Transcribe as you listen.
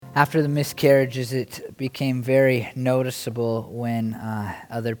After the miscarriages, it became very noticeable when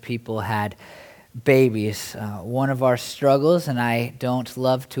other people had babies. One of our struggles, and I don't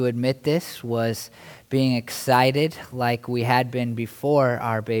love to admit this, was being excited like we had been before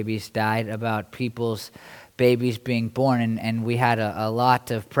our babies died about people's babies being born. And we had a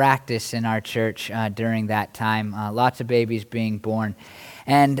lot of practice in our church during that time, lots of babies being born.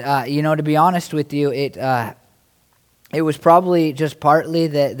 And, to be honest with you, it was probably just partly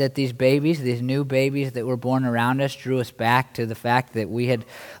that these babies, these new babies that were born around us, drew us back to the fact that we had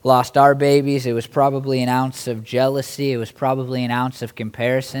lost our babies. It was probably an ounce of jealousy. It was probably an ounce of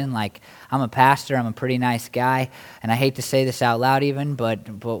comparison. Like, I'm a pastor, I'm a pretty nice guy, and I hate to say this out loud even, but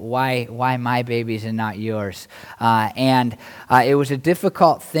why my babies and not yours? And it was a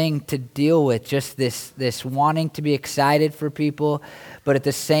difficult thing to deal with, just this wanting to be excited for people, but at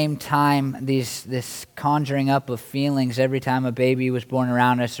the same time, this conjuring up of feelings every time a baby was born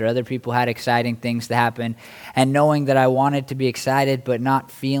around us or other people had exciting things to happen, and knowing that I wanted to be excited but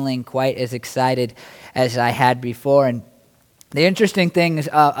not feeling quite as excited as I had before. And the interesting thing is,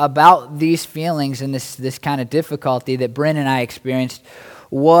 about these feelings and this kind of difficulty that Bryn and I experienced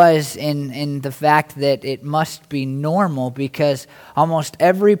was in the fact that it must be normal, because almost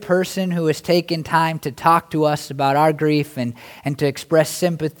every person who has taken time to talk to us about our grief and to express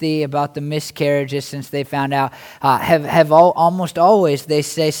sympathy about the miscarriages since they found out almost always they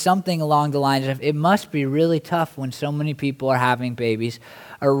say something along the lines of, it must be really tough when so many people are having babies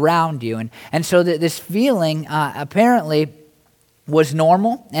around you. And so this feeling apparently was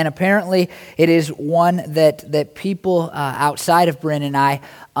normal, and apparently it is one that people outside of Bryn and I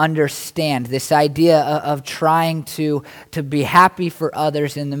understand. This idea of trying to be happy for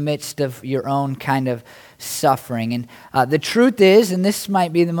others in the midst of your own kind of suffering. And the truth is, and this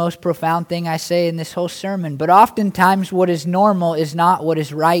might be the most profound thing I say in this whole sermon, but oftentimes what is normal is not what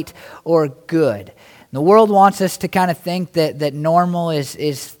is right or good. The world wants us to kind of think that normal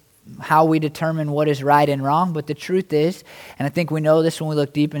is how we determine what is right and wrong, but the truth is, and I think we know this when we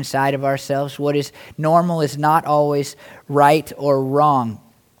look deep inside of ourselves, what is normal is not always right or wrong.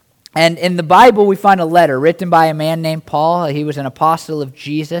 And in the Bible, we find a letter written by a man named Paul. He was an apostle of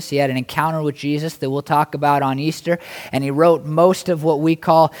Jesus. He had an encounter with Jesus that we'll talk about on Easter, and he wrote most of what we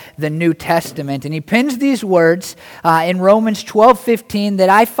call the New Testament. And he pins these words in Romans 12:15 that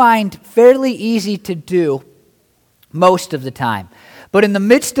I find fairly easy to do most of the time. But in the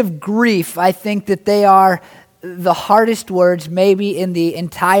midst of grief, I think that they are the hardest words maybe in the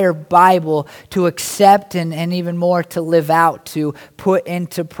entire Bible to accept and even more to live out, to put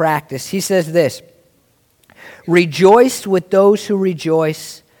into practice. He says this: rejoice with those who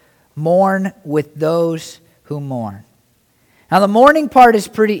rejoice, mourn with those who mourn. Now, the mourning part is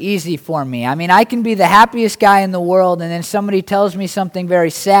pretty easy for me. I mean, I can be the happiest guy in the world, and then somebody tells me something very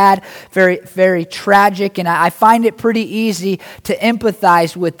sad, very, very tragic, and I find it pretty easy to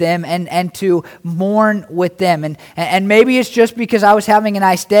empathize with them and to mourn with them. And maybe it's just because I was having a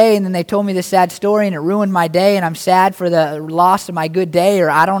nice day, and then they told me this sad story, and it ruined my day, and I'm sad for the loss of my good day, or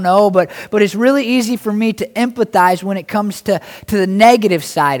I don't know, but it's really easy for me to empathize when it comes to the negative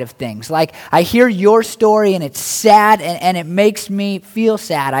side of things. Like, I hear your story, and it's sad, and it makes me feel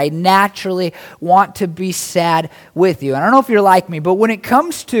sad. I naturally want to be sad with you. I don't know if you're like me, but when it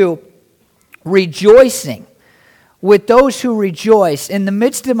comes to rejoicing with those who rejoice in the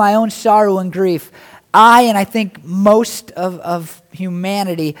midst of my own sorrow and grief, I think most of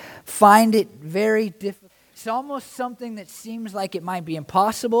humanity find it very difficult. It's almost something that seems like it might be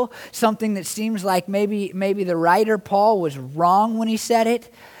impossible, something that seems like maybe the writer Paul was wrong when he said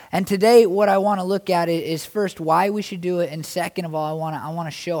it. And today, what I want to look at is first why we should do it, and second of all, I want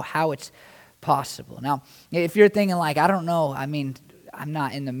to show how it's possible. Now, if you're thinking like, I don't know, I mean, I'm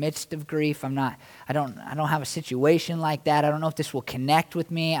not in the midst of grief. I don't have a situation like that. I don't know if this will connect with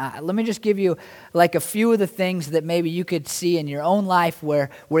me. Let me just give you like a few of the things that maybe you could see in your own life where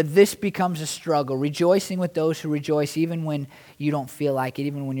this becomes a struggle. Rejoicing with those who rejoice, even when you don't feel like it,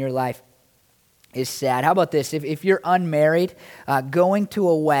 even when your life is sad. How about this? If you're unmarried, going to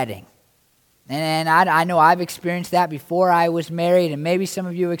a wedding. And I know I've experienced that before I was married, and maybe some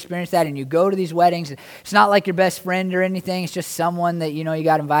of you have experienced that, and you go to these weddings. It's not like your best friend or anything. It's just someone that you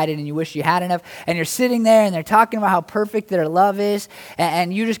got invited and you wish you had enough. And you're sitting there, and they're talking about how perfect their love is,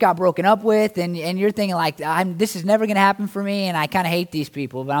 and you just got broken up with, and you're thinking like, this is never going to happen for me, and I kind of hate these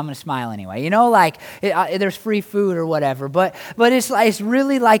people, but I'm going to smile anyway. There's free food or whatever. But it's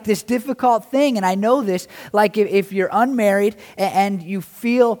really like this difficult thing, and I know this. Like if you're unmarried and you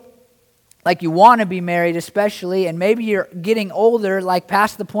feel like you want to be married especially, and maybe you're getting older, like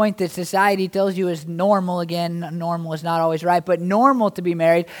past the point that society tells you is normal. Again, normal is not always right, but normal to be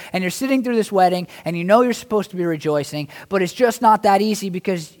married, and you're sitting through this wedding, and you know you're supposed to be rejoicing, but it's just not that easy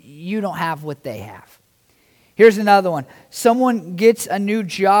because you don't have what they have. Here's another one. Someone gets a new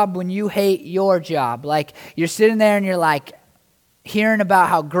job when you hate your job. Like you're sitting there and you're like, hearing about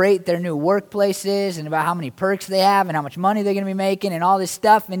how great their new workplace is and about how many perks they have and how much money they're going to be making and all this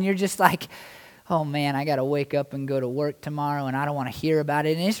stuff, and you're just like, oh man, I got to wake up and go to work tomorrow and I don't want to hear about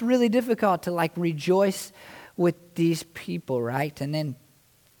it. And it's really difficult to like rejoice with these people, right? And then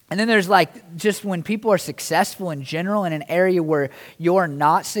there's like just when people are successful in general in an area where you're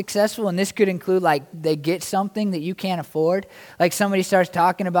not successful, and this could include like they get something that you can't afford. Like somebody starts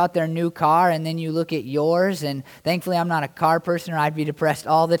talking about their new car and then you look at yours, and thankfully I'm not a car person or I'd be depressed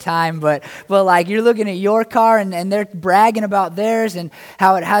all the time, but like you're looking at your car and they're bragging about theirs and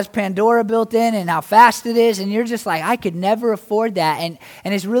how it has Pandora built in and how fast it is, and you're just like, I could never afford that, and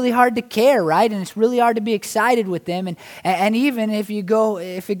it's really hard to care, right? And it's really hard to be excited with them, and even if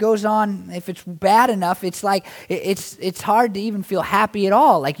it goes on, if it's bad enough, it's like it's hard to even feel happy at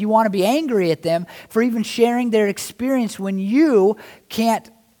all. Like you want to be angry at them for even sharing their experience when you can't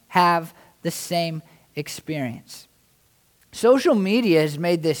have the same experience. Social media has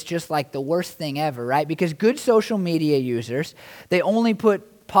made this just like the worst thing ever, right? Because good social media users, they only put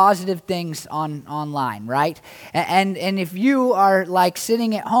positive things online, right? And if you are like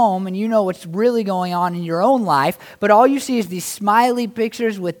sitting at home and you know what's really going on in your own life, but all you see is these smiley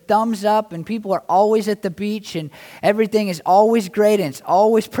pictures with thumbs up and people are always at the beach and everything is always great and it's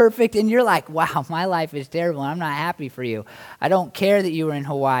always perfect, and you're like, wow, my life is terrible and I'm not happy for you. I don't care that you were in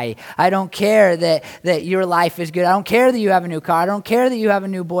Hawaii. I don't care that your life is good. I don't care that you have a new car. I don't care that you have a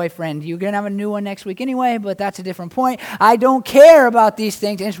new boyfriend. You're going to have a new one next week anyway, but that's a different point. I don't care about these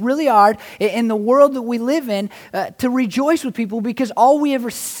things. And it's really hard in the world that we live in to rejoice with people because all we ever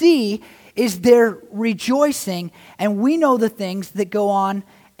see is their rejoicing, and we know the things that go on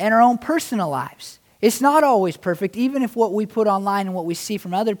in our own personal lives. It's not always perfect, even if what we put online and what we see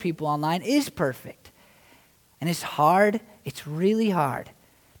from other people online is perfect. And it's hard, it's really hard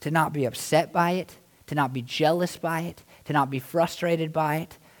to not be upset by it, to not be jealous by it, to not be frustrated by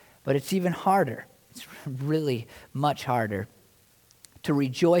it, but it's even harder. It's really much harder to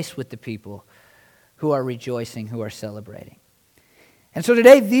rejoice with the people who are rejoicing, who are celebrating. And so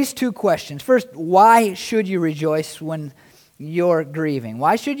today, these two questions. First, why should you rejoice when you're grieving?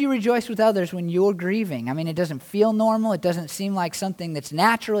 Why should you rejoice with others when you're grieving? I mean, it doesn't feel normal. It doesn't seem like something that's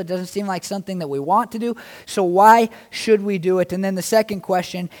natural. It doesn't seem like something that we want to do. So why should we do it? And then the second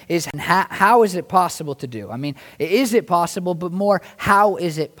question is, how is it possible to do? I mean, is it possible, but more, how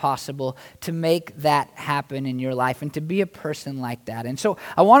is it possible to make that happen in your life and to be a person like that? And so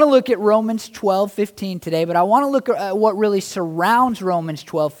I want to look at Romans 12:15 today, but I want to look at what really surrounds Romans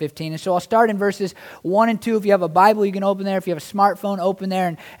 12:15. And so I'll start in verses 1 and 2. If you have a Bible, you can open there. If you have a smartphone, open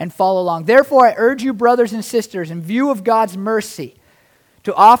there and follow along. Therefore, I urge you, brothers and sisters, in view of God's mercy,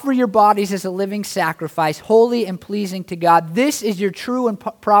 to offer your bodies as a living sacrifice, holy and pleasing to God. This is your true and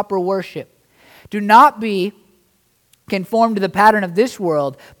proper worship. Do not be conformed to the pattern of this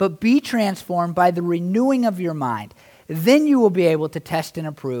world, but be transformed by the renewing of your mind. Then you will be able to test and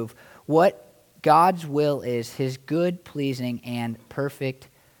approve what God's will is, His good, pleasing, and perfect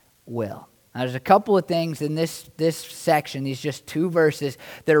will. Now, there's a couple of things in this section, these just two verses,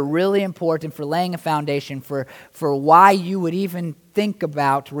 that are really important for laying a foundation for why you would even think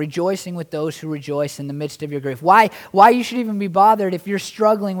about rejoicing with those who rejoice in the midst of your grief. Why you should even be bothered if you're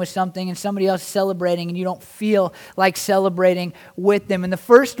struggling with something and somebody else is celebrating and you don't feel like celebrating with them. And the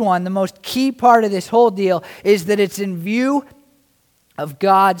first one, the most key part of this whole deal, is that it's in view of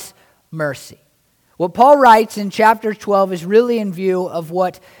God's mercy. What Paul writes in chapter 12 is really in view of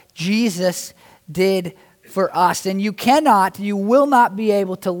what Jesus did for us. And you will not be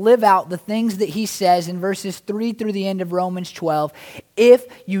able to live out the things that he says in verses 3 through the end of Romans 12 if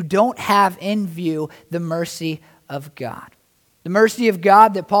you don't have in view the mercy of God. The mercy of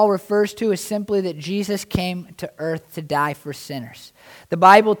God that Paul refers to is simply that Jesus came to earth to die for sinners. The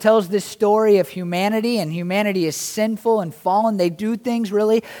Bible tells this story of humanity, and humanity is sinful and fallen. They do things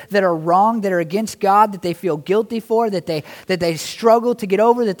really that are wrong, that are against God, that they feel guilty for, that they struggle to get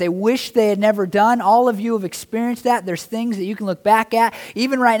over, that they wish they had never done. All of you have experienced that. There's things that you can look back at,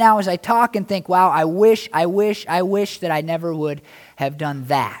 even right now as I talk, and think, wow, I wish that I never would have done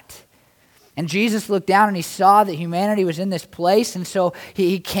that. And Jesus looked down and he saw that humanity was in this place, and so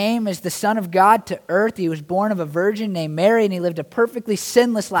he came as the Son of God to earth. He was born of a virgin named Mary, and he lived a perfectly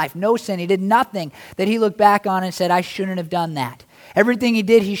sinless life, no sin. He did nothing that he looked back on and said, I shouldn't have done that. Everything he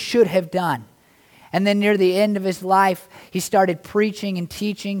did, he should have done. And then near the end of his life, he started preaching and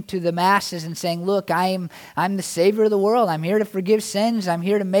teaching to the masses and saying, look, I'm the Savior of the world. I'm here to forgive sins. I'm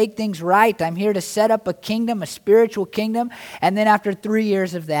here to make things right. I'm here to set up a kingdom, a spiritual kingdom. And then after 3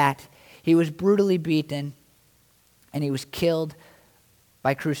 years of that, he was brutally beaten and he was killed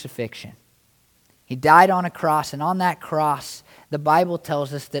by crucifixion. He died on a cross, and on that cross, the Bible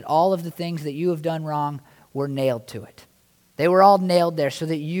tells us that all of the things that you have done wrong were nailed to it. They were all nailed there so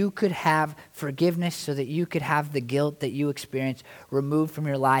that you could have forgiveness, so that you could have the guilt that you experience removed from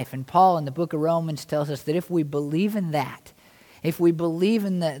your life. And Paul in the book of Romans tells us that if we believe in that, if we believe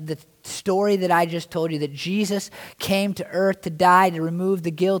in the story that I just told you, that Jesus came to earth to die to remove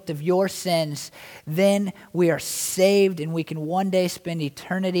the guilt of your sins, then we are saved and we can one day spend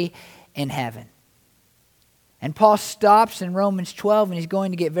eternity in heaven. And Paul stops in Romans 12, and he's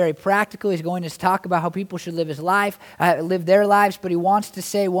going to get very practical. He's going to talk about how people should live live their lives, but he wants to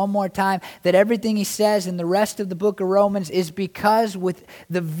say one more time that everything he says in the rest of the book of Romans is because with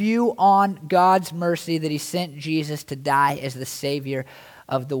the view on God's mercy that he sent Jesus to die as the Savior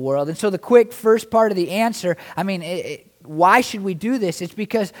of the world. And so the quick first part of the answer, why should we do this? It's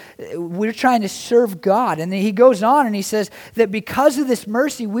because we're trying to serve God. And then he goes on and he says that because of this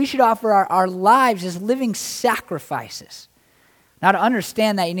mercy, we should offer our lives as living sacrifices. Now, to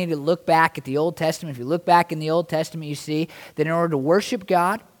understand that, you need to look back at the Old Testament. If you look back in the Old Testament, you see that in order to worship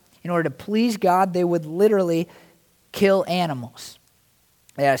God, in order to please God, they would literally kill animals.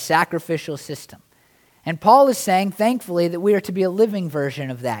 They had a sacrificial system. And Paul is saying, thankfully, that we are to be a living version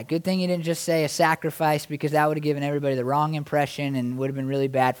of that. Good thing he didn't just say a sacrifice, because that would have given everybody the wrong impression and would have been really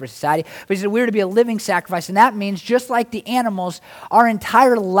bad for society. But he said we're to be a living sacrifice, and that means just like the animals, our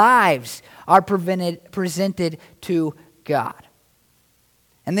entire lives are presented to God.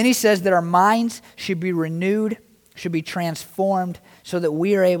 And then he says that our minds should be renewed, should be transformed, so that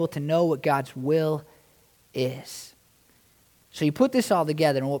we are able to know what God's will is. So you put this all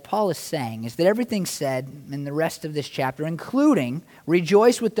together, and what Paul is saying is that everything said in the rest of this chapter, including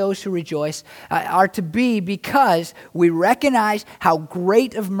rejoice with those who rejoice, are to be because we recognize how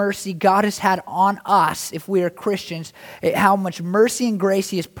great of mercy God has had on us if we are Christians, how much mercy and grace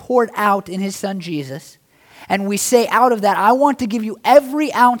he has poured out in his son Jesus. And we say out of that, I want to give you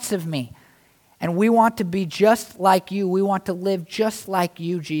every ounce of me. And we want to be just like you. We want to live just like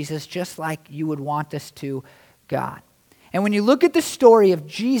you, Jesus, just like you would want us to, God. And when you look at the story of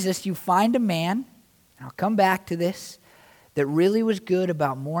Jesus, you find a man, and I'll come back to this, that really was good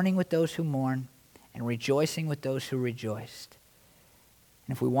about mourning with those who mourn and rejoicing with those who rejoiced.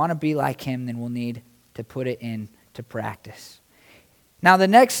 And if we want to be like him, then we'll need to put it into practice. Now, the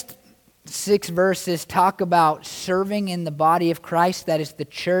next 6 verses talk about serving in the body of Christ, that is the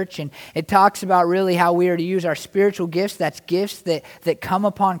church, and it talks about really how we are to use our spiritual gifts, that's gifts that come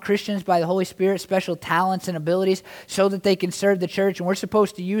upon Christians by the Holy Spirit, special talents and abilities, so that they can serve the church, and we're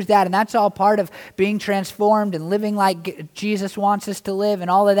supposed to use that, and that's all part of being transformed and living like Jesus wants us to live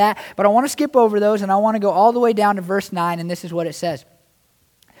and all of that. But I want to skip over those, and I want to go all the way down to verse 9, and this is what it says.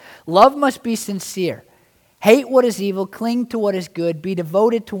 Love must be sincere. Hate what is evil, cling to what is good, be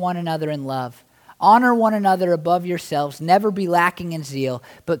devoted to one another in love. Honor one another above yourselves, never be lacking in zeal,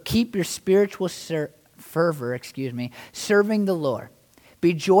 but keep your spiritual fervor, serving the Lord.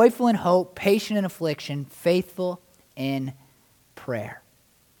 Be joyful in hope, patient in affliction, faithful in prayer.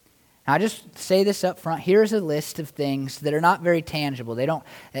 Now, I just say this up front. Here's a list of things that are not very tangible.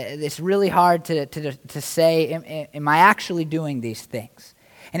 It's really hard to say, am I actually doing these things?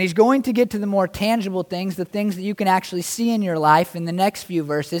 And he's going to get to the more tangible things, the things that you can actually see in your life in the next few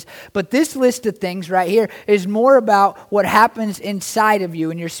verses. But this list of things right here is more about what happens inside of you,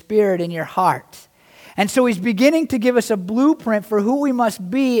 in your spirit, in your heart. And so he's beginning to give us a blueprint for who we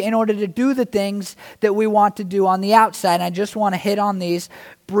must be in order to do the things that we want to do on the outside. And I just want to hit on these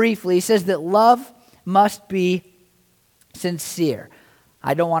briefly. He says that love must be sincere.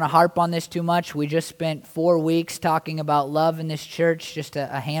 I don't want to harp on this too much. We just spent 4 weeks talking about love in this church just a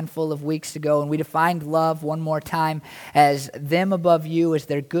handful of weeks ago, and we defined love one more time as them above you, as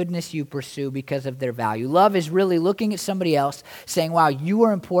their goodness you pursue because of their value. Love is really looking at somebody else, saying, wow, you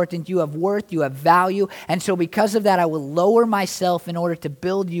are important, you have worth, you have value, and so because of that, I will lower myself in order to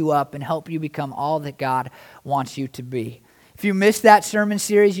build you up and help you become all that God wants you to be. If you missed that sermon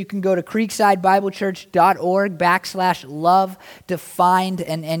series, you can go to creeksidebiblechurch.org/love defined,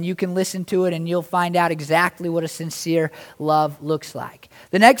 and you can listen to it, and you'll find out exactly what a sincere love looks like.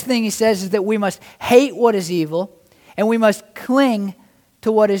 The next thing he says is that we must hate what is evil, and we must cling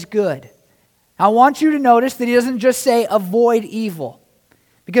to what is good. I want you to notice that he doesn't just say avoid evil.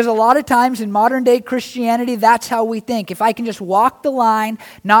 Because a lot of times in modern day Christianity, that's how we think. If I can just walk the line,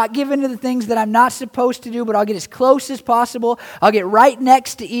 not give into the things that I'm not supposed to do, but I'll get as close as possible. I'll get right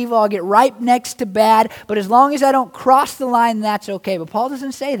next to evil. I'll get right next to bad. But as long as I don't cross the line, that's okay. But Paul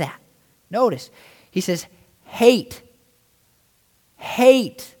doesn't say that. Notice, he says, hate.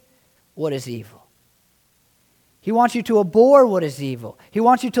 Hate what is evil. He wants you to abhor what is evil. He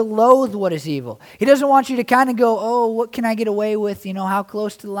wants you to loathe what is evil. He doesn't want you to kind of go, oh, what can I get away with? How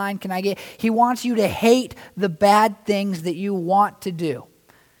close to the line can I get? He wants you to hate the bad things that you want to do,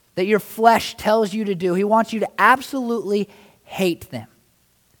 that your flesh tells you to do. He wants you to absolutely hate them.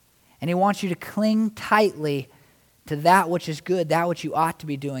 And he wants you to cling tightly to that which is good, that which you ought to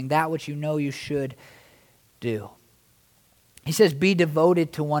be doing, that which you know you should do. He says, be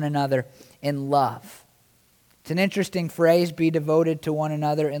devoted to one another in love. It's an interesting phrase, be devoted to one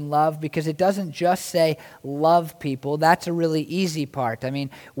another in love, because it doesn't just say love people. That's a really easy part.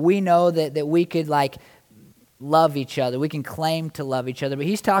 We know that we could love each other. We can claim to love each other, but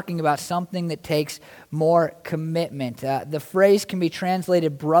he's talking about something that takes more commitment. The phrase can be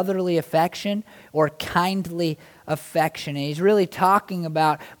translated brotherly affection or kindly affection. And he's really talking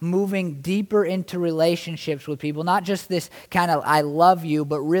about moving deeper into relationships with people, not just this kind of I love you,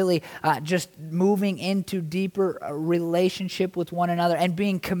 but really just moving into deeper relationship with one another and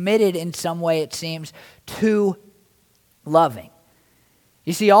being committed in some way, it seems, to loving.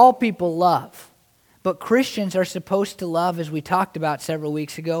 You see, all people love. But Christians are supposed to love, as we talked about several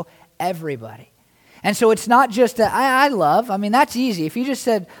weeks ago, everybody. And so it's not just I love. That's easy. If you just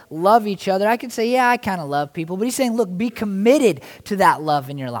said love each other, I could say, yeah, I kind of love people. But he's saying, look, be committed to that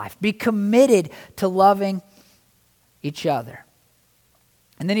love in your life. Be committed to loving each other.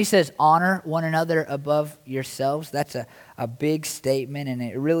 And then he says, honor one another above yourselves. That's a big statement, and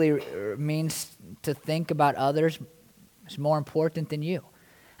it really means to think about others as more important than you.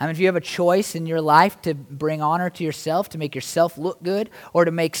 If you have a choice in your life to bring honor to yourself, to make yourself look good, or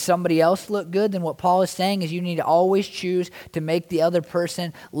to make somebody else look good, then what Paul is saying is you need to always choose to make the other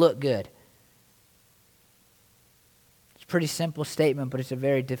person look good. It's a pretty simple statement, but it's a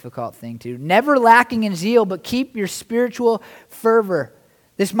very difficult thing to do. Never lacking in zeal, but keep your spiritual fervor.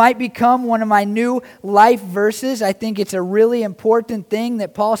 This might become one of my new life verses. I think it's a really important thing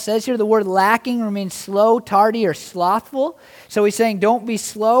that Paul says here. The word lacking means slow, tardy, or slothful. So he's saying don't be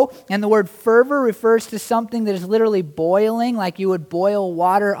slow. And the word fervor refers to something that is literally boiling, like you would boil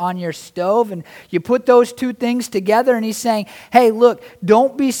water on your stove. And you put those two things together, and he's saying, hey, look,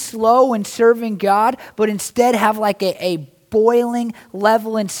 don't be slow in serving God, but instead have like a boiling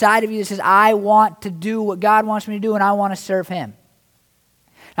level inside of you that says, I want to do what God wants me to do, and I want to serve Him.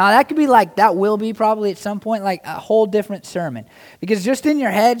 Now that could be that will be probably at some point like a whole different sermon. Because just in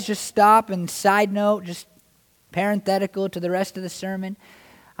your heads, just stop and side note, just parenthetical to the rest of the sermon.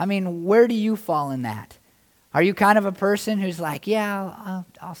 Where do you fall in that? Are you kind of a person who's like, yeah,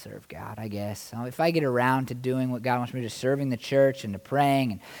 I'll serve God, I guess. If I get around to doing what God wants me to do, serving the church and to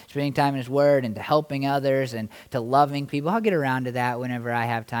praying and spending time in His Word and to helping others and to loving people, I'll get around to that whenever I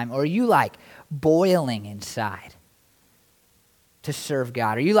have time. Or are you boiling inside to serve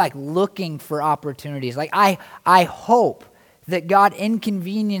God? Are you looking for opportunities? I hope that God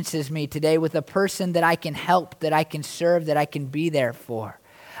inconveniences me today with a person that I can help, that I can serve, that I can be there for.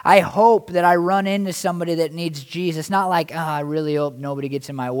 I hope that I run into somebody that needs Jesus. Not I really hope nobody gets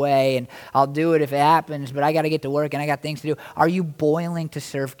in my way and I'll do it if it happens, but I got to get to work and I got things to do. Are you boiling to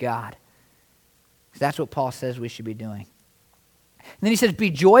serve God? Because that's what Paul says we should be doing. And then he says, be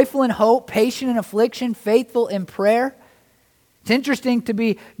joyful in hope, patient in affliction, faithful in prayer. It's interesting to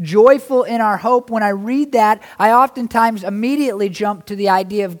be joyful in our hope. When I read that, I oftentimes immediately jump to the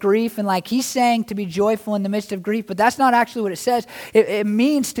idea of grief, and he's saying to be joyful in the midst of grief, but that's not actually what it says. It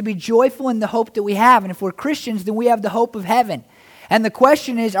means to be joyful in the hope that we have, and if we're Christians, then we have the hope of heaven. And the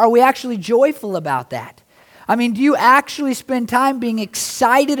question is, are we actually joyful about that? Do you actually spend time being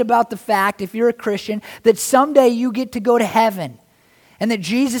excited about the fact, if you're a Christian, that someday you get to go to heaven, and that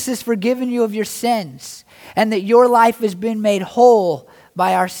Jesus has forgiven you of your sins, and that your life has been made whole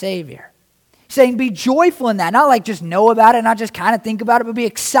by our Savior? Saying be joyful in that, not just know about it, not just kind of think about it, but be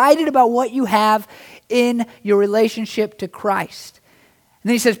excited about what you have in your relationship to Christ. And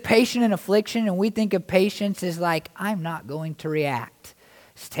then he says patient in affliction, and we think of patience as I'm not going to react.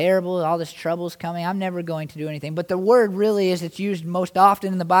 It's terrible, all this trouble's coming, I'm never going to do anything. But the word really, as it's used most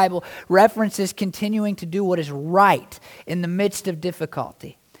often in the Bible, references continuing to do what is right in the midst of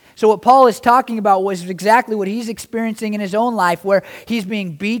difficulty. So what Paul is talking about was exactly what he's experiencing in his own life, where he's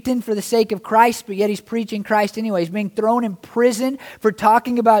being beaten for the sake of Christ, but yet he's preaching Christ anyway. He's being thrown in prison for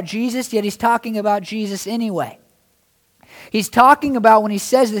talking about Jesus, yet he's talking about Jesus anyway. He's talking about, when he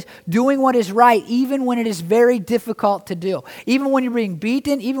says this, doing what is right even when it is very difficult to do. Even when you're being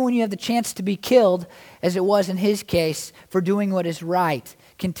beaten, even when you have the chance to be killed, as it was in his case, for doing what is right,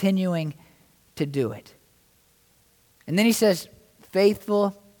 continuing to do it. And then he says,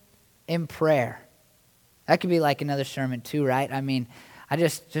 faithful in prayer. That could be like another sermon too, right? I mean,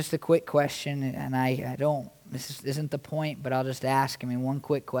 just a quick question, and I don't, this isn't the point, but I'll just ask, one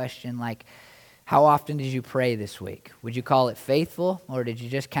quick question, like, how often did you pray this week? Would you call it faithful, or did you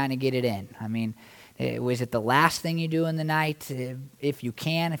just kind of get it in? Was it the last thing you do in the night? If you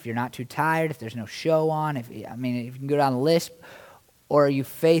can, if you're not too tired, if there's no show on, if you can go down the list, or are you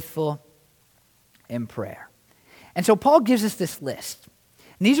faithful in prayer? And so Paul gives us this list.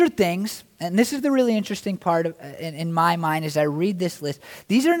 And these are things, and this is the really interesting part in my mind as I read this list.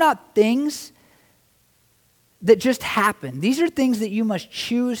 These are not things that just happen. These are things that you must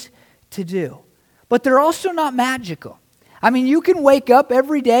choose to do. But they're also not magical. You can wake up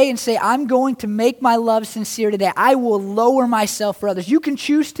every day and say, I'm going to make my love sincere today. I will lower myself for others. You can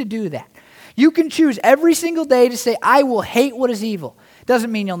choose to do that. You can choose every single day to say, I will hate what is evil.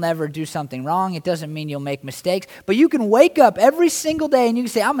 Doesn't mean you'll never do something wrong. It doesn't mean you'll make mistakes. But you can wake up every single day and you can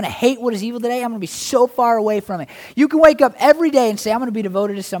say, I'm going to hate what is evil today. I'm going to be so far away from it. You can wake up every day and say, I'm going to be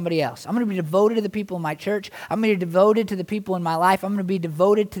devoted to somebody else. I'm going to be devoted to the people in my church. I'm going to be devoted to the people in my life. I'm going to be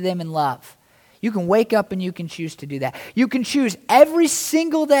devoted to them in love. You can wake up and you can choose to do that. You can choose every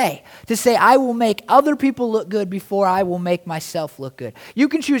single day to say, I will make other people look good before I will make myself look good. You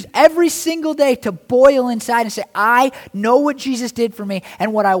can choose every single day to boil inside and say, I know what Jesus did for me,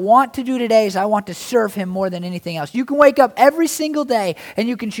 and what I want to do today is I want to serve him more than anything else. You can wake up every single day and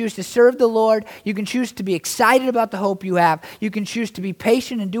you can choose to serve the Lord. You can choose to be excited about the hope you have. You can choose to be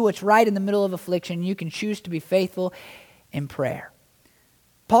patient and do what's right in the middle of affliction. You can choose to be faithful in prayer.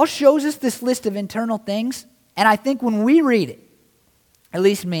 Paul shows us this list of internal things, and I think when we read it, at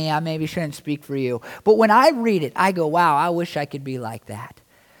least me, I maybe shouldn't speak for you, but when I read it, I go, wow, I wish I could be like that.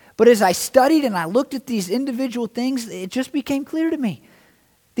 But as I studied and I looked at these individual things, it just became clear to me.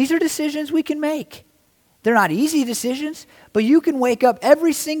 These are decisions we can make. They're not easy decisions, but you can wake up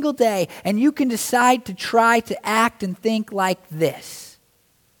every single day and you can decide to try to act and think like this.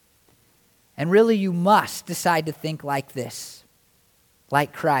 And really, you must decide to think like this.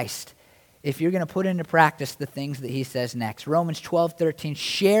 Like Christ, if you're going to put into practice the things that he says next. Romans 12:13,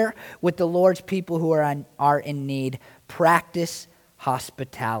 share with the Lord's people who are in need. Practice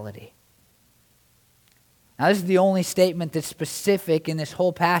hospitality. Now, this is the only statement that's specific in this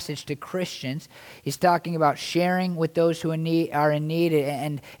whole passage to Christians. He's talking about sharing with those who are in need,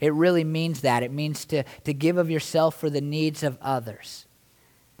 and it really means that. It means to give of yourself for the needs of others.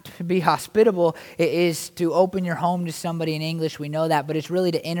 To be hospitable is to open your home to somebody. In English, we know that, but it's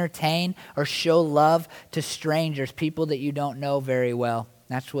really to entertain or show love to strangers, people that you don't know very well.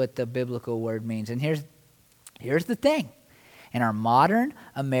 That's what the biblical word means. And here's the thing. In our modern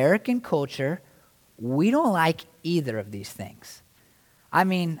American culture, we don't like either of these things. I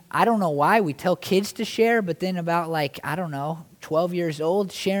don't know why we tell kids to share, but then about 12 years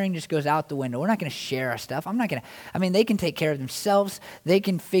old, sharing just goes out the window. We're not going to share our stuff. They can take care of themselves. They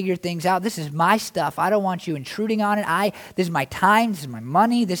can figure things out. This is my stuff. I don't want you intruding on it. This is my time. This is my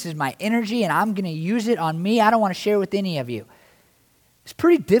money. This is my energy, and I'm going to use it on me. I don't want to share with any of you. It's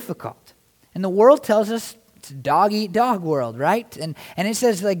pretty difficult. And the world tells us it's a dog-eat-dog world, right? And it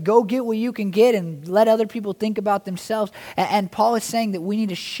says, go get what you can get and let other people think about themselves. And Paul is saying that we need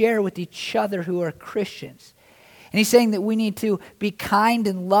to share with each other who are Christians. And he's saying that we need to be kind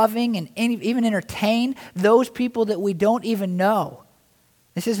and loving and even entertain those people that we don't even know.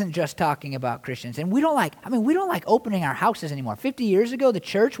 This isn't just talking about Christians. And we don't like opening our houses anymore. 50 years ago, the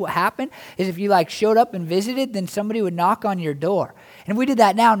church, what happened is if you showed up and visited, then somebody would knock on your door. And if we did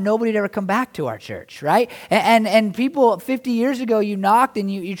that now, nobody would ever come back to our church, right? And people, 50 years ago, you knocked and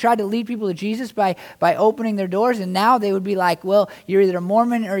you tried to lead people to Jesus by opening their doors. And now they would be like, well, you're either a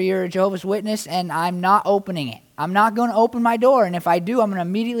Mormon or you're a Jehovah's Witness, and I'm not opening it. I'm not going to open my door, and if I do, I'm going to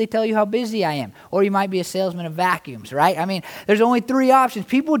immediately tell you how busy I am. Or you might be a salesman of vacuums, right? There's only three options.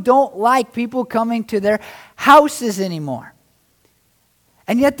 People don't like people coming to their houses anymore.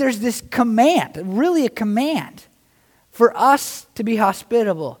 And yet there's this command, really a command, for us to be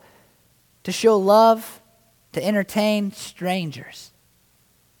hospitable, to show love, to entertain strangers.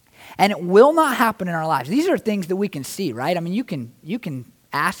 And it will not happen in our lives. These are things that we can see, right? You can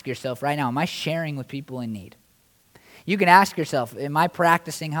ask yourself right now, am I sharing with people in need? You can ask yourself, am I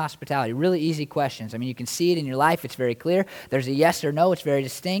practicing hospitality? Really easy questions. You can see it in your life. It's very clear. There's a yes or no. It's very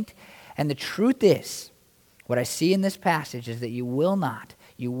distinct. And the truth is, what I see in this passage is that you will not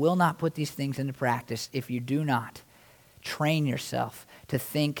put these things into practice if you do not train yourself to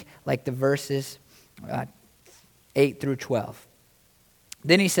think like the verses 8 through 12.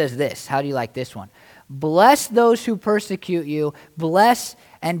 Then he says this. How do you like this one? Bless those who persecute you. Bless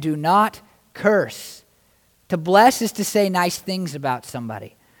and do not curse. To bless is to say nice things about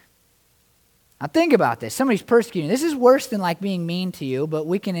somebody. Now think about this. Somebody's persecuting. This is worse than like being mean to you, but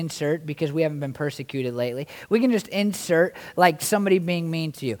we can insert, because we haven't been persecuted lately, we can just insert like somebody being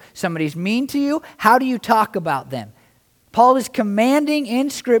mean to you. Somebody's mean to you. How do you talk about them? Paul is commanding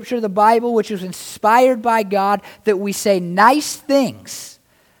in Scripture, the Bible, which was inspired by God, that we say nice things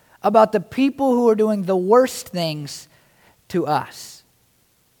about the people who are doing the worst things to us.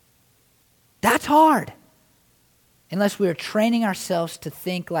 That's hard, unless we are training ourselves to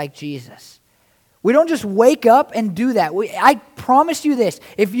think like Jesus. We don't just wake up and do that. I promise you this.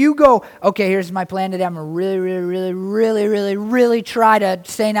 If you go, okay, here's my plan today. I'm going to really try to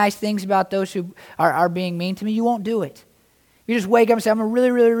say nice things about those who are being mean to me. You won't do it. You just wake up and say, I'm going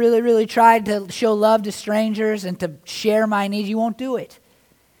to really try to show love to strangers and to share my needs. You won't do it.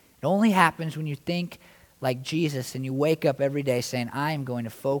 It only happens when you think like Jesus and you wake up every day saying, I am going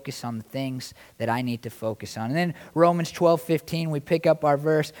to focus on the things that I need to focus on. And then Romans 12:15, we pick up our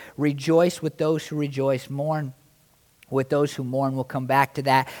verse, rejoice with those who rejoice, mourn with those who mourn. We'll come back to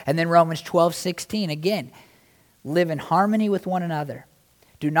that. And then Romans 12:16, again, live in harmony with one another.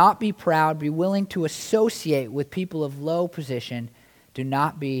 Do not be proud. Be willing to associate with people of low position. Do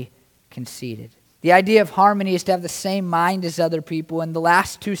not be conceited. The idea of harmony is to have the same mind as other people, and the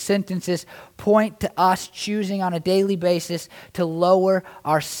last two sentences point to us choosing on a daily basis to lower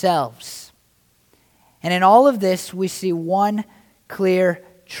ourselves. And in all of this, we see one clear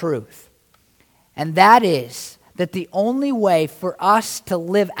truth, and that is that the only way for us to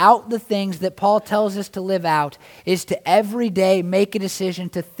live out the things that Paul tells us to live out is to every day make a decision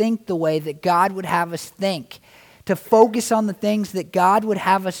to think the way that God would have us think, to focus on the things that God would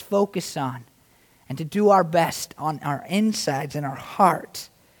have us focus on, and to do our best on our insides and our heart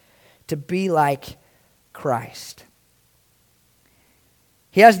to be like Christ.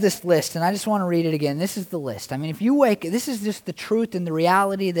 He has this list, and I just want to read it again. This is the list. I mean, if you this is just the truth and the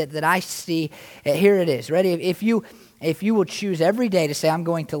reality that I see. Here it is. Ready? If you will choose every day to say, I'm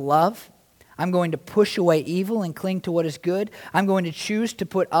going to love, I'm going to push away evil and cling to what is good. I'm going to choose to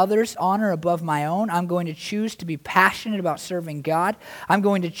put others' honor above my own. I'm going to choose to be passionate about serving God. I'm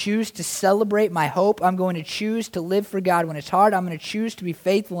going to choose to celebrate my hope. I'm going to choose to live for God when it's hard. I'm going to choose to be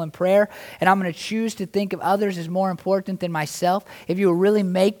faithful in prayer. And I'm going to choose to think of others as more important than myself. If you will really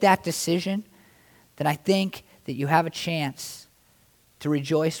make that decision, then I think that you have a chance to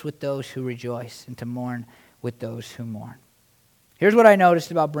rejoice with those who rejoice and to mourn with those who mourn. Here's what I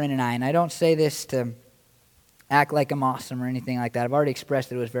noticed about Bryn and I don't say this to act like I'm awesome or anything like that. I've already expressed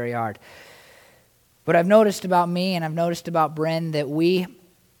that it was very hard. But I've noticed about me and I've noticed about Bryn that we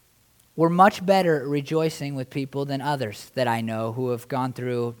were much better at rejoicing with people than others that I know who have gone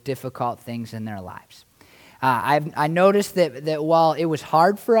through difficult things in their lives. I noticed that while it was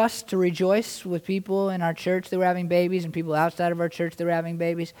hard for us to rejoice with people in our church that were having babies and people outside of our church that were having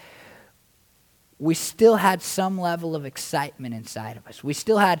babies, we still had some level of excitement inside of us. We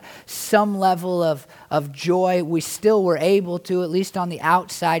still had some level of joy. We still were able to, at least on the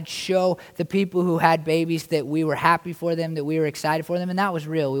outside, show the people who had babies that we were happy for them, that we were excited for them, and that was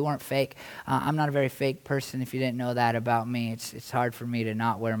real. We weren't fake. I'm not a very fake person, if you didn't know that about me. It's hard for me to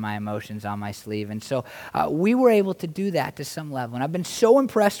not wear my emotions on my sleeve, and so we were able to do that to some level, and I've been so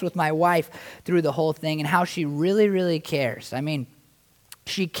impressed with my wife through the whole thing and how she really cares. I mean,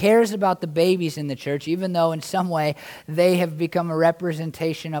 she cares about the babies in the church, even though in some way they have become a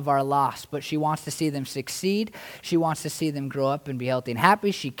representation of our loss. But she wants to see them succeed. She wants to see them grow up and be healthy and happy.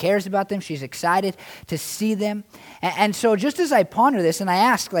 She cares about them. She's excited to see them. And so just as I ponder this and I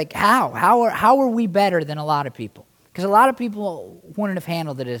ask, like, how are we better than a lot of people? Because a lot of people wouldn't have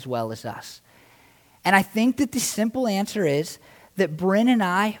handled it as well as us. And I think that the simple answer is that Bryn and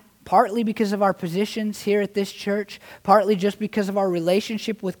I, partly because of our positions here at this church, partly just because of our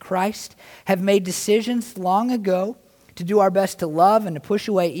relationship with Christ, have made decisions long ago to do our best to love and to push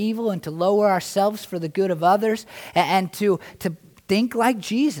away evil and to lower ourselves for the good of others and to think like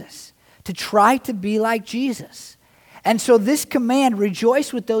Jesus, to try to be like Jesus. And so this command,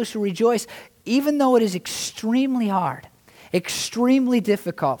 rejoice with those who rejoice, even though it is extremely hard, extremely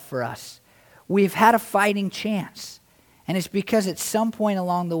difficult for us, we've had a fighting chance. And it's because at some point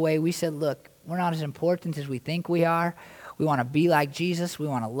along the way we said, look, we're not as important as we think we are. We want to be like Jesus. We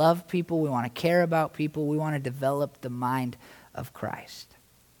want to love people. We want to care about people. We want to develop the mind of Christ.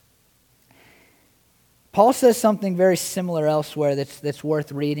 Paul says something very similar elsewhere that's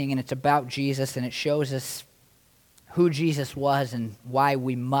worth reading, and it's about Jesus, and it shows us who Jesus was and why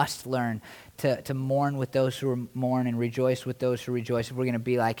we must learn to mourn with those who mourn and rejoice with those who rejoice if we're going to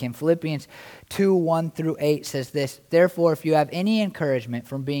be like him. Philippians 2, 1-8 says this, "Therefore, if you have any encouragement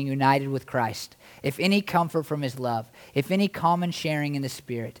from being united with Christ, if any comfort from his love, if any common sharing in the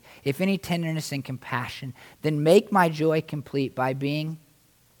Spirit, if any tenderness and compassion, then make my joy complete by being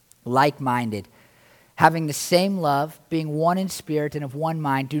like-minded, having the same love, being one in spirit and of one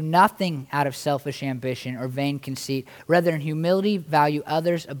mind. Do nothing out of selfish ambition or vain conceit. Rather, in humility, value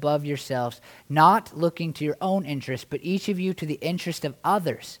others above yourselves, not looking to your own interest, but each of you to the interest of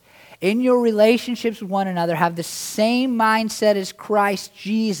others. In your relationships with one another, have the same mindset as Christ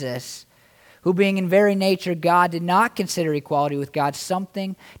Jesus, who being in very nature God, did not consider equality with God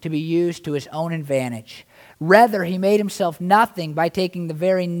something to be used to his own advantage. Rather, he made himself nothing by taking the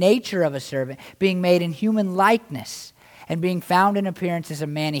very nature of a servant, being made in human likeness, and being found in appearance as a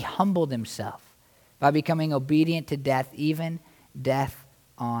man, he humbled himself by becoming obedient to death, even death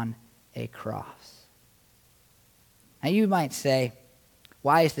on a cross." Now you might say,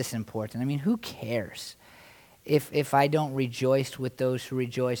 why is this important? I mean, who cares if I don't rejoice with those who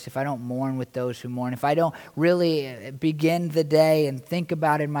rejoice, if I don't mourn with those who mourn, if I don't really begin the day and think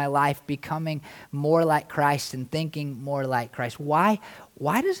about in my life becoming more like Christ and thinking more like Christ? Why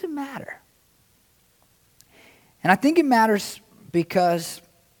does it matter? And I think it matters because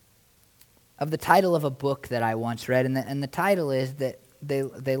of the title of a book that I once read, and the title is that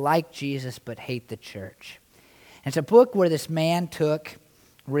they like Jesus but hate the church. And it's a book where this man took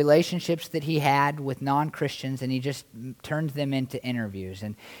relationships that he had with non-Christians, and he just turned them into interviews.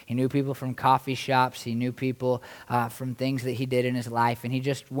 And he knew people from coffee shops, he knew people from things that he did in his life, and he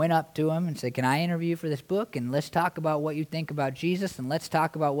just went up to him and said, "Can I interview you for this book? And let's talk about what you think about Jesus, and let's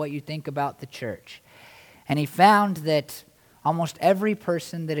talk about what you think about the church." And he found that almost every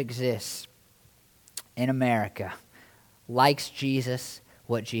person that exists in America likes Jesus,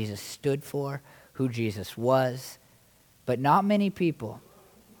 what Jesus stood for, who Jesus was, but not many people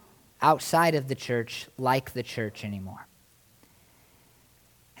outside of the church like the church anymore.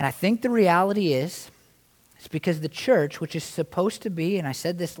 And I think the reality is, it's because the church, which is supposed to be, and I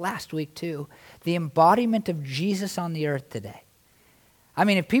said this last week too, the embodiment of Jesus on the earth today. I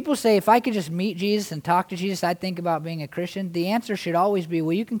mean, if people say, if I could just meet Jesus and talk to Jesus, I'd think about being a Christian, the answer should always be,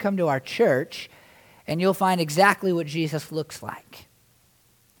 well, you can come to our church and you'll find exactly what Jesus looks like.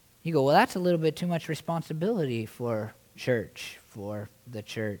 You go, well, that's a little bit too much responsibility for church, for the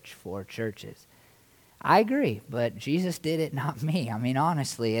church, for churches. I agree, but Jesus did it, not me. I mean,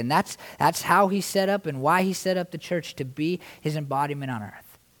 honestly, and that's how he set up and why he set up the church, to be his embodiment on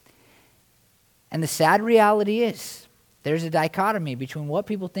earth. And the sad reality is, there's a dichotomy between what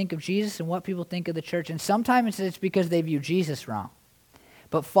people think of Jesus and what people think of the church, and sometimes it's because they view Jesus wrong.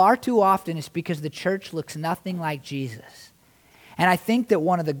 But far too often it's because the church looks nothing like Jesus. And I think that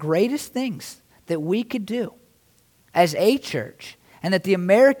one of the greatest things that we could do as a church, and that the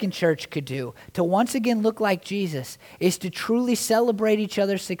American church could do to once again look like Jesus, is to truly celebrate each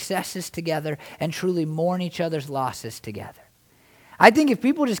other's successes together and truly mourn each other's losses together. I think if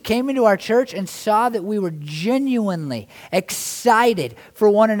people just came into our church and saw that we were genuinely excited for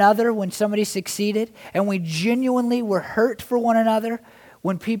one another when somebody succeeded, and we genuinely were hurt for one another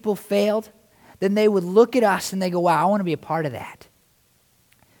when people failed, then they would look at us and they go, wow, I want to be a part of that.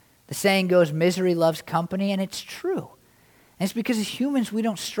 The saying goes, misery loves company, and it's true. And it's because as humans, we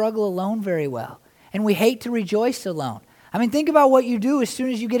don't struggle alone very well. And we hate to rejoice alone. I mean, think about what you do as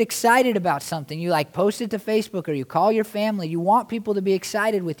soon as you get excited about something. You post it to Facebook, or you call your family. You want people to be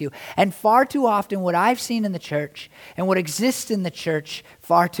excited with you. And far too often, what I've seen in the church, and what exists in the church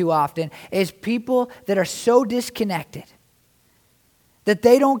far too often, is people that are so disconnected that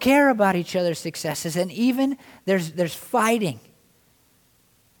they don't care about each other's successes. And even there's fighting.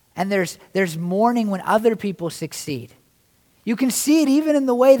 And there's mourning when other people succeed. You can see it even in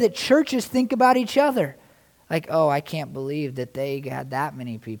the way that churches think about each other. Like, oh, I can't believe that they got that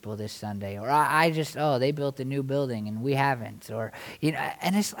many people this Sunday. Or they built a new building and we haven't. Or,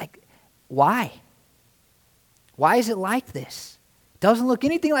 and it's like, why? Why is it like this? Doesn't look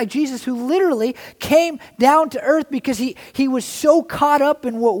anything like Jesus, who literally came down to earth because he was so caught up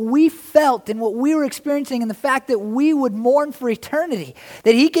in what we felt and what we were experiencing, and the fact that we would mourn for eternity,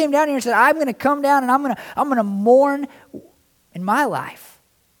 that he came down here and said, I'm going to come down and I'm going to mourn in my life.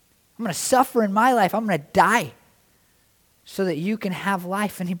 I'm going to suffer in my life. I'm going to die so that you can have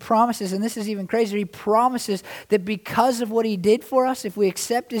life. And he promises, and this is even crazier, he promises that because of what he did for us, if we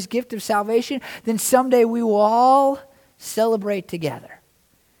accept his gift of salvation, then someday we will all celebrate together.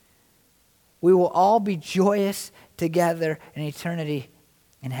 We will all be joyous together in eternity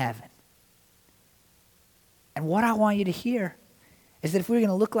in heaven. And what I want you to hear is that if we're going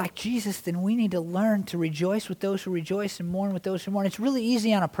to look like Jesus, then we need to learn to rejoice with those who rejoice and mourn with those who mourn. It's really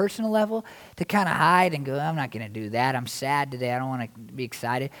easy on a personal level to kind of hide and go, I'm not going to do that. I'm sad today. I don't want to be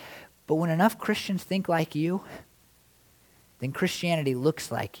excited. But when enough Christians think like you, then Christianity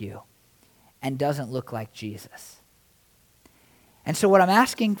looks like you and doesn't look like Jesus. And so what I'm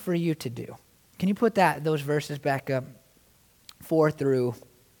asking for you to do, can you put those verses back up? 8 through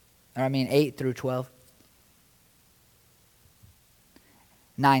 12.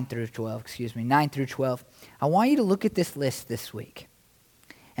 9 through 12. I want you to look at this list this week.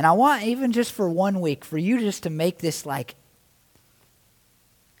 And I want, even just for 1 week, for you just to make this like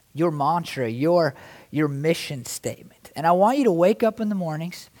your mantra, your mission statement. And I want you to wake up in the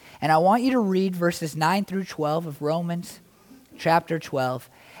mornings, and I want you to read verses 9 through 12 of Romans chapter 12.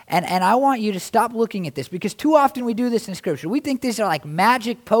 And I want you to stop looking at this, because too often we do this in Scripture. We think these are like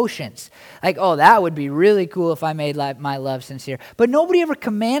magic potions. Like, oh, that would be really cool if I made my love sincere. But nobody ever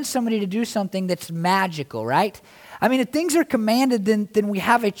commands somebody to do something that's magical, right? I mean, if things are commanded, then we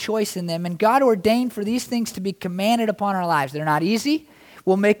have a choice in them. And God ordained for these things to be commanded upon our lives. They're not easy.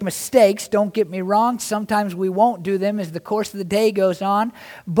 We'll make mistakes, don't get me wrong. Sometimes we won't do them as the course of the day goes on.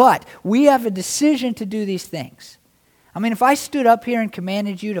 But we have a decision to do these things. I mean, if I stood up here and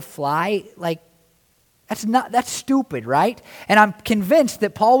commanded you to fly, like, that's stupid, right? And I'm convinced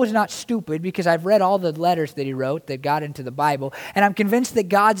that Paul was not stupid, because I've read all the letters that he wrote that got into the Bible, and I'm convinced that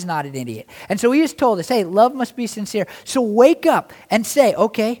God's not an idiot. And so he has told us, hey, love must be sincere. So wake up and say,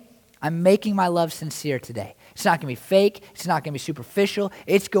 okay, I'm making my love sincere today. It's not going to be fake. It's not going to be superficial.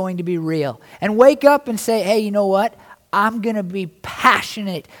 It's going to be real. And wake up and say, hey, you know what? I'm going to be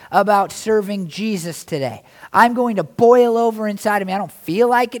passionate about serving Jesus today. I'm going to boil over inside of me. I don't feel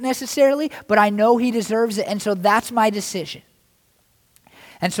like it necessarily, but I know he deserves it, and so that's my decision.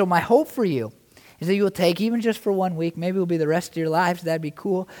 And so my hope for you is that you will take, even just for 1 week, maybe it will be the rest of your lives, that'd be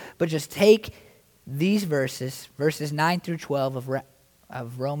cool, but just take these verses 9 through 12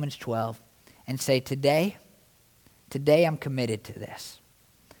 of Romans 12, and say, today I'm committed to this.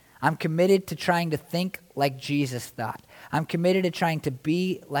 I'm committed to trying to think like Jesus thought. I'm committed to trying to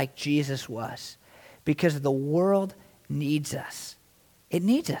be like Jesus was, because the world needs us. It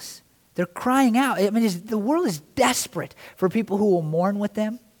needs us. They're crying out. I mean, the world is desperate for people who will mourn with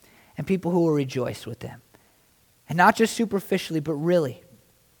them and people who will rejoice with them. And not just superficially, but really,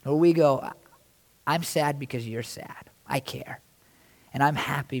 where we go, I'm sad because you're sad. I care. And I'm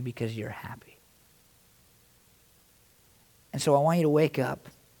happy because you're happy. And so I want you to wake up.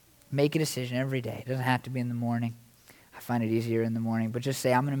 Make a decision every day. It doesn't have to be in the morning. I find it easier in the morning. But just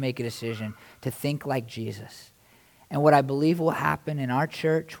say, I'm going to make a decision to think like Jesus. And what I believe will happen in our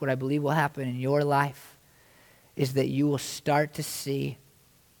church, what I believe will happen in your life, is that you will start to see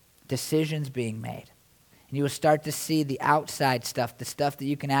decisions being made. And you will start to see the outside stuff, the stuff that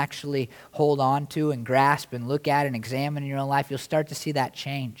you can actually hold on to and grasp and look at and examine in your own life. You'll start to see that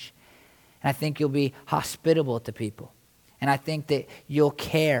change. And I think you'll be hospitable to people. And I think that you'll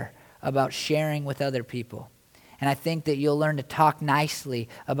care about sharing with other people. And I think that you'll learn to talk nicely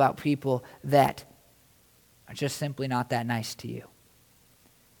about people that are just simply not that nice to you.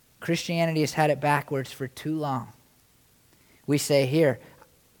 Christianity has had it backwards for too long. We say, here,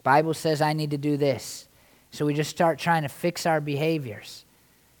 Bible says I need to do this. So we just start trying to fix our behaviors.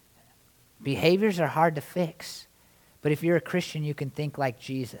 Behaviors are hard to fix. But if you're a Christian, you can think like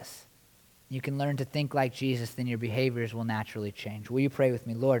Jesus. You can learn to think like Jesus, then your behaviors will naturally change. Will you pray with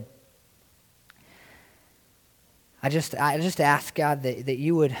me? Lord, I just ask, God, that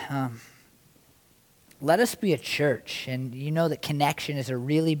you would let us be a church. And you know that connection is a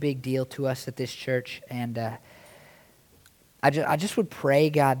really big deal to us at this church. And I just would pray,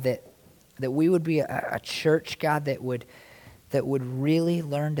 God, that we would be a church, God, that would really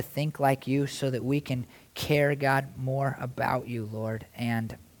learn to think like you, so that we can care, God, more about you, Lord,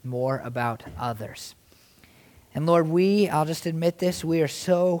 and more about others. And Lord, I'll just admit this, we are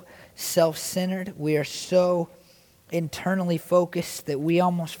so self-centered, we are so internally focused that we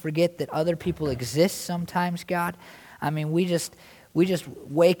almost forget that other people exist sometimes, God. I mean, we just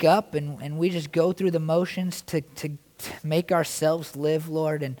wake up and we just go through the motions to make ourselves live,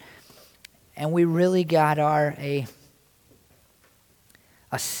 Lord, and we really, God, are a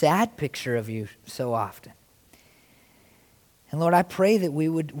sad picture of you so often. And Lord, I pray that we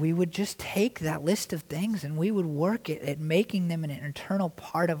would just take that list of things and we would work at making them an internal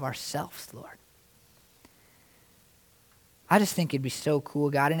part of ourselves, Lord. I just think it'd be so cool,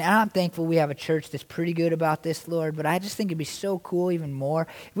 God. And I'm thankful we have a church that's pretty good about this, Lord. But I just think it'd be so cool even more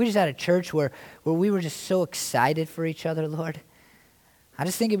if we just had a church where we were just so excited for each other, Lord. I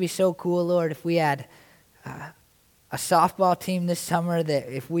just think it'd be so cool, Lord, if we had a softball team this summer that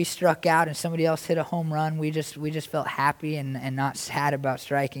if we struck out and somebody else hit a home run, we just felt happy and not sad about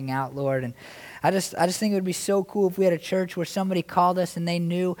striking out, Lord. And I just think it would be so cool if we had a church where somebody called us and they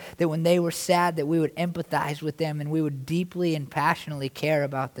knew that when they were sad that we would empathize with them and we would deeply and passionately care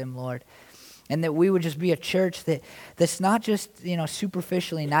about them, Lord. And that we would just be a church that's not just,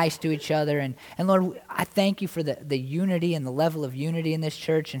 superficially nice to each other. And Lord, I thank you for the unity and the level of unity in this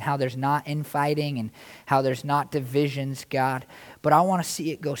church and how there's not infighting and how there's not divisions, God. But I want to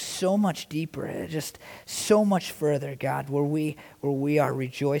see it go so much deeper, just so much further, God, where we are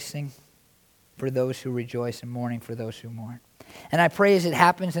rejoicing for those who rejoice and mourning for those who mourn. And I pray as it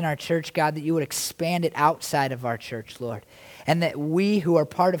happens in our church, God, that you would expand it outside of our church, Lord. And that we who are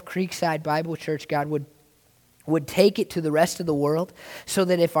part of Creekside Bible Church, God, would take it to the rest of the world so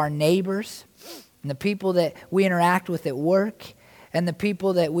that if our neighbors and the people that we interact with at work and the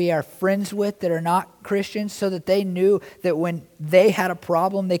people that we are friends with that are not Christians, so that they knew that when they had a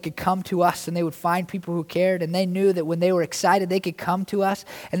problem, they could come to us and they would find people who cared, and they knew that when they were excited, they could come to us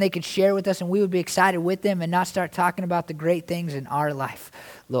and they could share with us and we would be excited with them and not start talking about the great things in our life,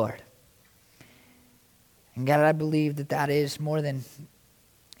 Lord. And God, I believe that is more than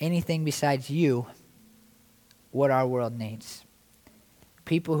anything besides you, what our world needs.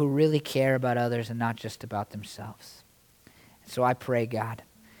 People who really care about others and not just about themselves. So I pray, God,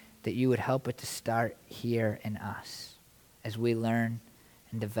 that you would help it to start here in us as we learn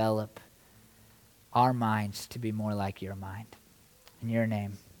and develop our minds to be more like your mind. In your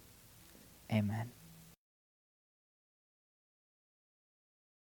name, amen.